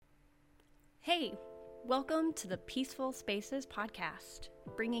Hey, welcome to the Peaceful Spaces podcast,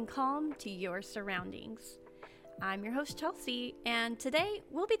 bringing calm to your surroundings. I'm your host, Chelsea, and today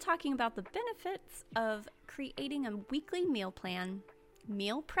we'll be talking about the benefits of creating a weekly meal plan,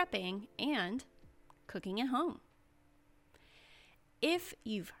 meal prepping, and cooking at home. If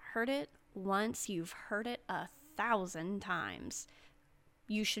you've heard it once, you've heard it 1,000 times.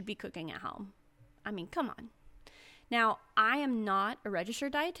 You should be cooking at home. I mean, come on. Now, I am not a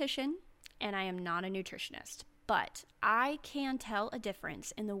registered dietitian, and I am not a nutritionist, but I can tell a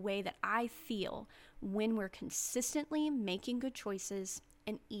difference in the way that I feel when we're consistently making good choices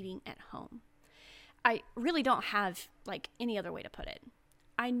and eating at home. I really don't have any other way to put it.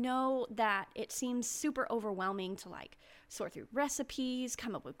 I know that it seems super overwhelming to sort through recipes,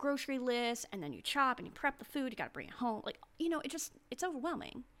 come up with grocery lists, and then you chop and you prep the food, you gotta bring it home. It's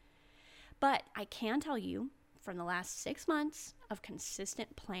overwhelming. But I can tell you from the last 6 months of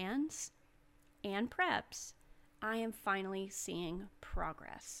consistent plans and preps, I am finally seeing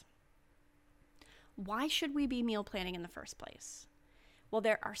progress. Why should we be meal planning in the first place? Well,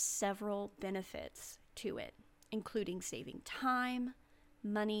 there are several benefits to it, including saving time,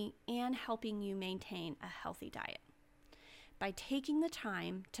 money, and helping you maintain a healthy diet. By taking the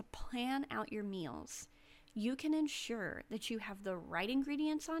time to plan out your meals, you can ensure that you have the right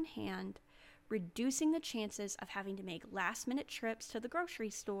ingredients on hand, reducing the chances of having to make last-minute trips to the grocery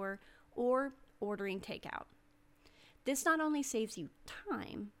store or ordering takeout. This not only saves you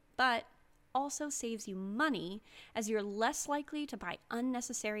time, but also saves you money, as you're less likely to buy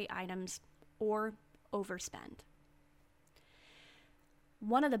unnecessary items or overspend.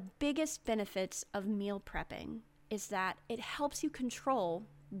 One of the biggest benefits of meal prepping is that it helps you control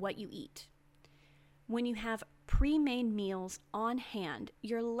what you eat. When you have pre-made meals on hand,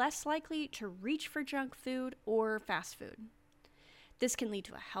 you're less likely to reach for junk food or fast food. This can lead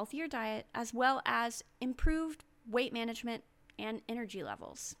to a healthier diet as well as improved weight management and energy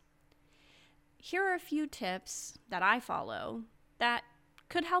levels. Here are a few tips that I follow that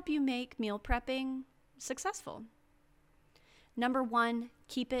could help you make meal prepping successful. Number 1,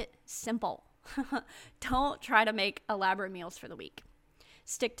 keep it simple. Don't try to make elaborate meals for the week.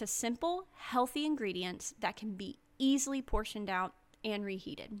 Stick to simple, healthy ingredients that can be easily portioned out and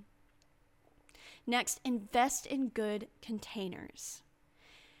reheated. Next, invest in good containers.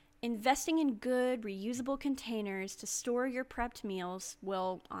 Investing in good, reusable containers to store your prepped meals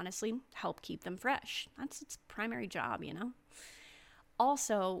will honestly help keep them fresh. That's its primary job,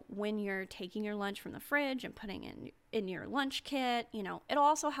 Also, when you're taking your lunch from the fridge and putting in your lunch kit, it'll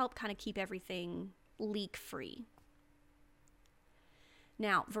also help kind of keep everything leak-free.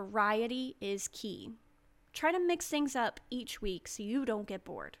 Now, variety is key. Try to mix things up each week so you don't get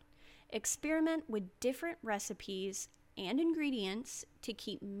bored. Experiment with different recipes and ingredients to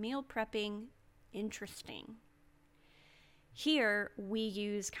keep meal prepping interesting. Here, we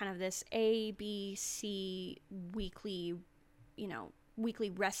use kind of this A, B, C weekly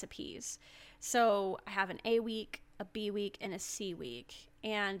recipes. So I have an A week, a B week, and a C week.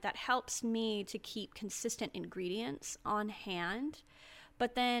 And that helps me to keep consistent ingredients on hand.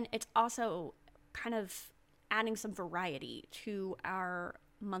 But then it's also kind of adding some variety to our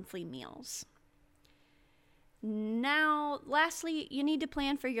monthly meals. Now, lastly, you need to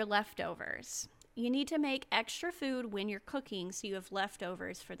plan for your leftovers. You need to make extra food when you're cooking so you have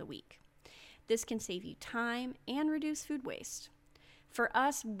leftovers for the week. This can save you time and reduce food waste. For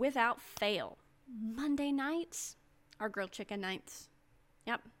us, without fail, Monday nights are grilled chicken nights.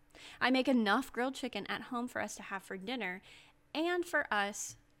 Yep. I make enough grilled chicken at home for us to have for dinner and for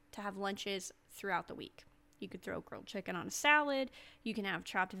us to have lunches throughout the week. You could throw grilled chicken on a salad. You can have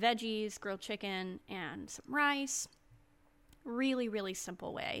chopped veggies, grilled chicken, and some rice. Really, really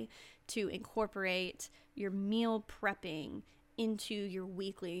simple way to incorporate your meal prepping into your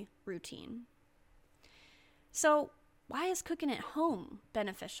weekly routine. So, why is cooking at home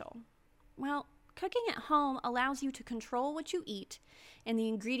beneficial? Well, cooking at home allows you to control what you eat and the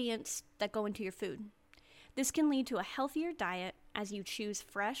ingredients that go into your food. This can lead to a healthier diet as you choose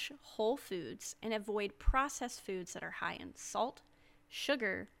fresh, whole foods and avoid processed foods that are high in salt,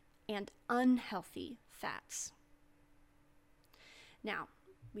 sugar, and unhealthy fats. Now,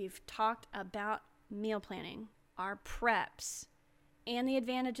 we've talked about meal planning, our preps, and the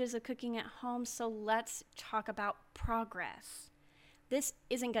advantages of cooking at home, so let's talk about progress. This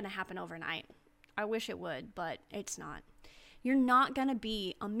isn't going to happen overnight. I wish it would, but it's not. You're not going to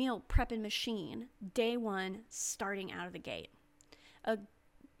be a meal prepping machine day one starting out of the gate.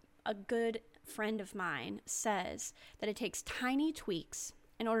 A good friend of mine says that it takes tiny tweaks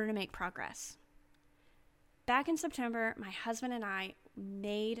in order to make progress. Back in September, my husband and I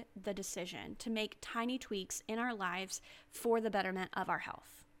made the decision to make tiny tweaks in our lives for the betterment of our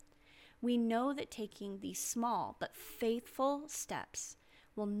health. We know that taking these small but faithful steps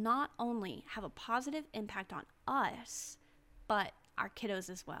will not only have a positive impact on us, but our kiddos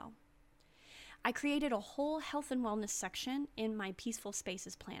as well. I created a whole health and wellness section in my Peaceful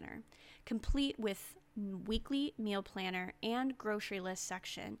Spaces planner, complete with weekly meal planner and grocery list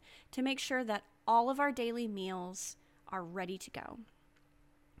section to make sure that all of our daily meals are ready to go.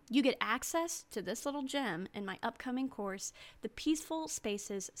 You get access to this little gem in my upcoming course, the Peaceful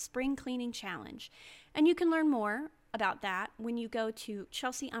Spaces Spring Cleaning Challenge, and you can learn more about that when you go to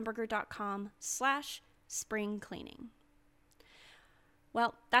chelseaumberger.com/springcleaning.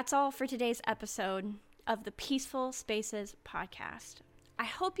 Well, that's all for today's episode of the Peaceful Spaces podcast. I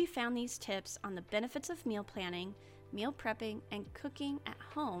hope you found these tips on the benefits of meal planning, meal prepping, and cooking at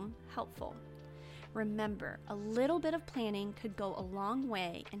home helpful. Remember, a little bit of planning could go a long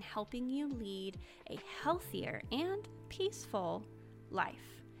way in helping you lead a healthier and peaceful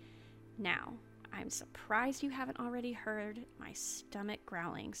life. Now, I'm surprised you haven't already heard my stomach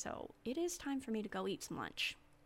growling, so it is time for me to go eat some lunch.